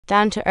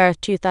Down to Earth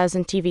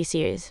 2000 TV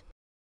series.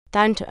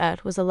 Down to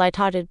Earth was a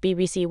light-hearted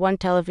BBC One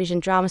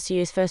television drama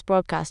series first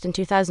broadcast in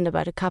 2000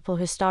 about a couple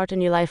who start a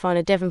new life on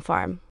a Devon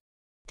farm.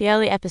 The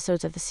early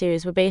episodes of the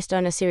series were based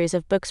on a series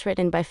of books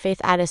written by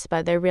Faith Addis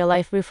about their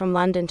real-life move from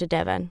London to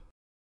Devon.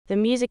 The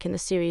music in the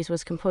series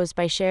was composed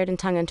by Sheridan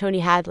and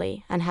Tony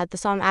Hadley, and had the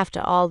song After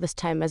All This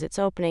Time as its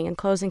opening and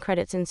closing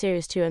credits in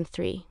Series 2 and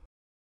 3.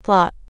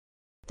 Plot.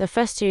 The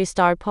first series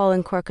starred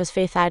Pauline Quirk as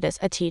Faith Addis,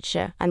 a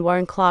teacher, and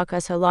Warren Clark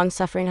as her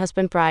long-suffering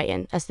husband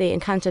Brian, as they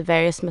encounter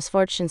various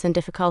misfortunes and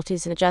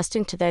difficulties in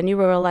adjusting to their new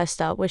rural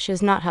lifestyle, which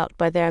is not helped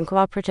by their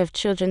uncooperative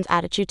children's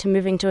attitude to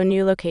moving to a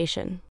new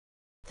location.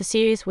 The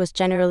series was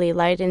generally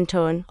light in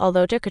tone,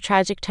 although took a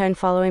tragic turn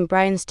following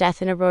Brian's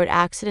death in a road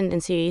accident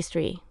in Series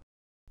 3.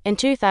 In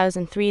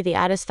 2003, the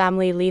Addis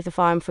family leave the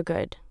farm for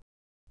good.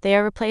 They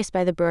are replaced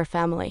by the Brewer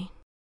family.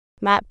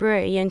 Matt Brewer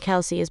Ian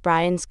Kelsey is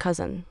Brian's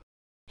cousin.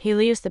 He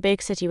leaves the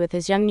big city with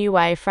his young new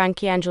wife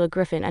Frankie Angela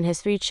Griffin and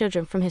his 3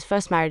 children from his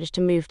first marriage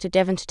to move to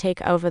Devon to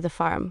take over the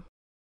farm.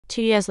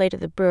 2 years later,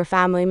 the Brewer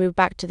family moved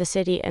back to the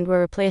city and were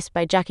replaced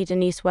by Jackie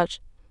Denise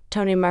Welch,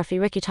 Tony Murphy,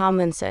 Ricky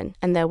Tomlinson,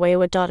 and their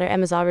wayward daughter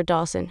Emma Zara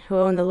Dawson, who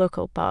own the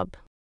local pub.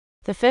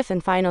 The 5th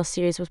and final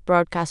series was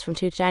broadcast from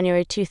 2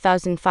 January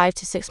 2005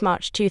 to 6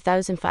 March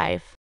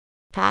 2005.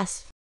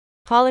 Pass.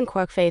 Pauline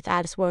Quirk, Faith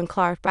Addis, Warren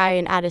Clark,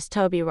 Brian Addis,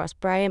 Toby Ross,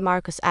 Brian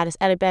Marcus Addis,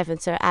 Ellie Bevan,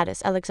 Sarah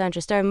Addis,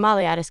 Alexandra Stern,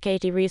 Molly Addis,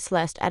 Katie Reed,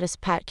 Celeste Addis,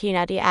 Pat Keen,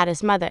 Addie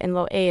Addis,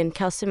 mother-in-law Ian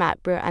Kelsey,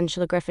 Matt Brewer,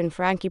 Angela Griffin,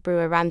 Frankie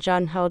Brewer, Ram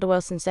John, Hulda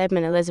Wilson,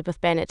 Sedman, Elizabeth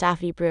Bennett,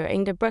 Daffy Brewer,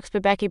 Ingda Brooks,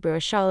 Becky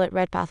Brewer, Charlotte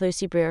Redpath,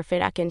 Lucy Brewer,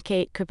 Finn Akin,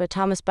 Kate Cooper,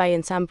 Thomas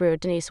Bryan, Sam Brewer,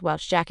 Denise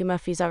Welch, Jackie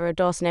Murphy, Zara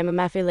Dawson, Emma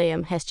Murphy,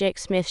 Liam Hess, Jake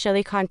Smith,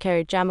 Shelley Khan,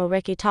 Carey Jamal,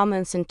 Ricky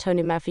Tomlinson,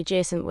 Tony Murphy,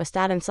 Jason West,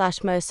 Adam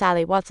 / Mo,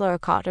 Sally Watts, Laura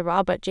Carter,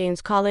 Robert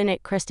James, Colin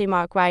Nick, Christy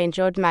Mark, Ryan,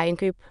 Jordan, Marion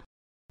Coop.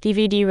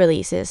 DVD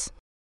releases.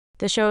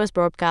 The show is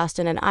broadcast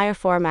in an IR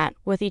format,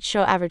 with each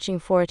show averaging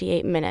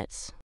 48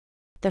 minutes.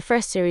 The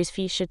first series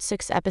featured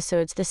 6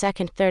 episodes, the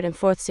second, third, and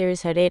fourth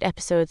series had 8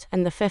 episodes,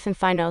 and the 5th and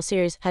final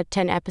series had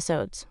 10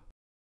 episodes.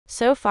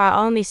 So far,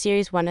 only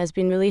Series 1 has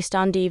been released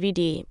on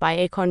DVD by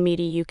Acorn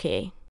Media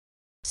UK.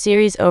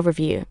 Series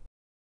overview.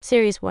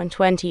 Series 1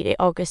 28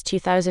 August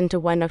 2000 to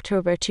 1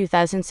 October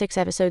 2006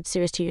 episodes.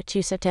 Series 2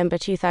 2 September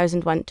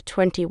 2001 to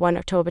 21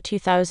 October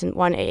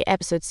 2001 8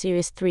 episodes.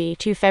 Series 3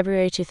 2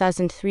 February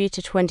 2003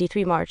 to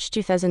 23 March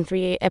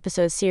 2003 8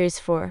 episodes. Series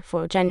 4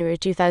 4 January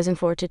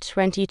 2004 to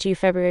 22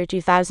 February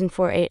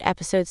 2004 8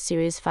 episodes.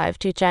 Series 5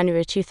 2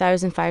 January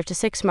 2005 to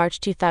 6 March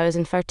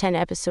 2005 10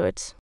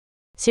 episodes.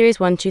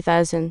 Series 1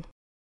 2000.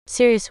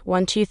 Series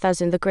 1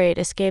 2000 The Great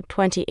Escape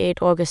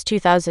 28 August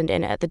 2000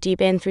 In At the Deep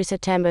End 3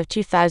 September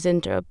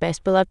 2000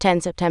 Best Beloved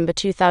 10 September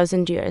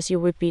 2000 Yours You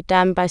Would Be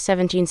Damned by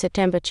 17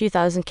 September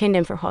 2000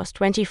 Kingdom for Host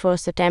 24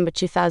 September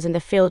 2000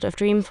 The Field of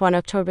Dreams 1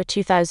 October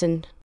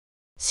 2000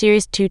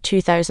 Series 2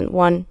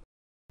 2001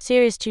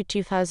 Series 2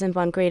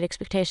 2001 Great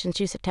Expectations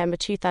 2 September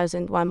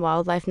 2001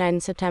 Wildlife 9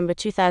 September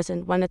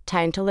 2001 A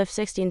Time to Live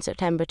 16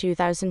 September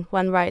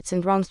 2001 Rights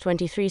and Wrongs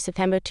 23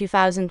 September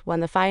 2001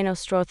 The Final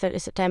Straw 30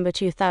 September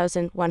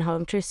 2001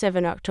 Home Truth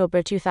 7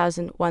 October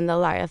 2001 The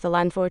Lie of the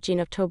Land 14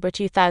 October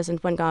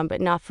 2001 Gone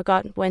But Not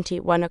Forgotten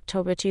 21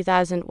 October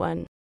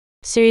 2001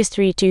 Series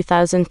 3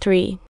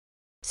 2003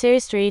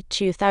 Series 3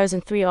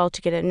 2003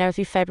 Altogether Now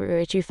through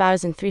February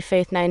 2003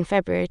 Faith 9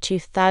 February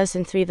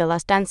 2003 The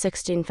Last Dance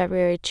 16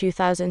 February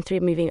 2003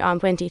 Moving On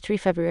 23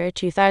 February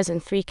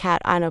 2003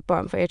 Cat Anna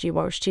Born for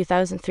March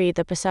 2003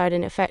 The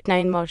Poseidon Effect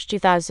 9 March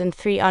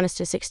 2003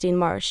 Honesty 16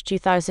 March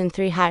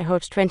 2003 High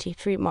Hopes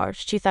 23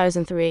 March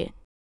 2003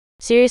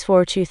 Series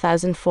 4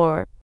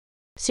 2004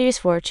 Series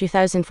 4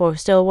 2004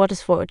 Still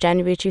Waters 4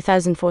 January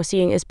 2004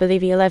 Seeing is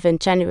Believing 11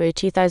 January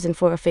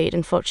 2004 Fate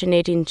and Fortune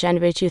 18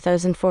 January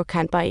 2004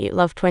 Can't Buy You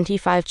Love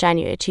 25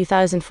 January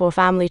 2004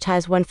 Family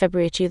Ties 1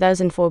 February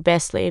 2004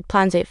 Best Laid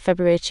Plans 8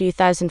 February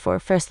 2004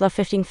 First Love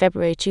 15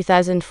 February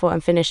 2004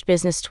 Unfinished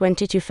Business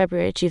 22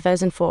 February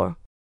 2004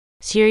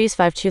 Series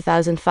 5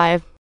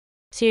 2005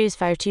 Series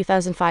 5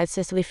 2005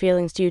 Cicely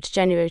Feelings Due to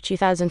January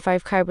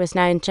 2005 Carbus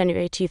 9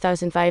 January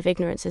 2005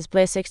 Ignorance is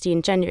Bliss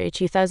 16 January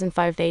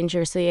 2005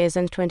 Dangerous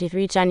Liaison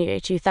 23 January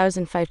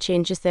 2005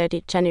 Changes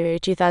 30 January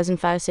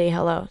 2005 Say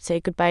Hello, Say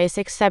Goodbye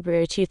 6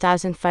 February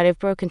 2005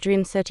 Broken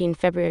Dreams 13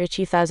 February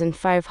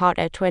 2005 Hot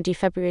at 20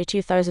 February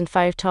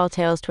 2005 Tall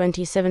Tales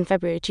 27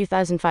 February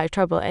 2005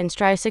 Trouble and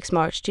Strife 6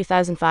 March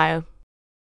 2005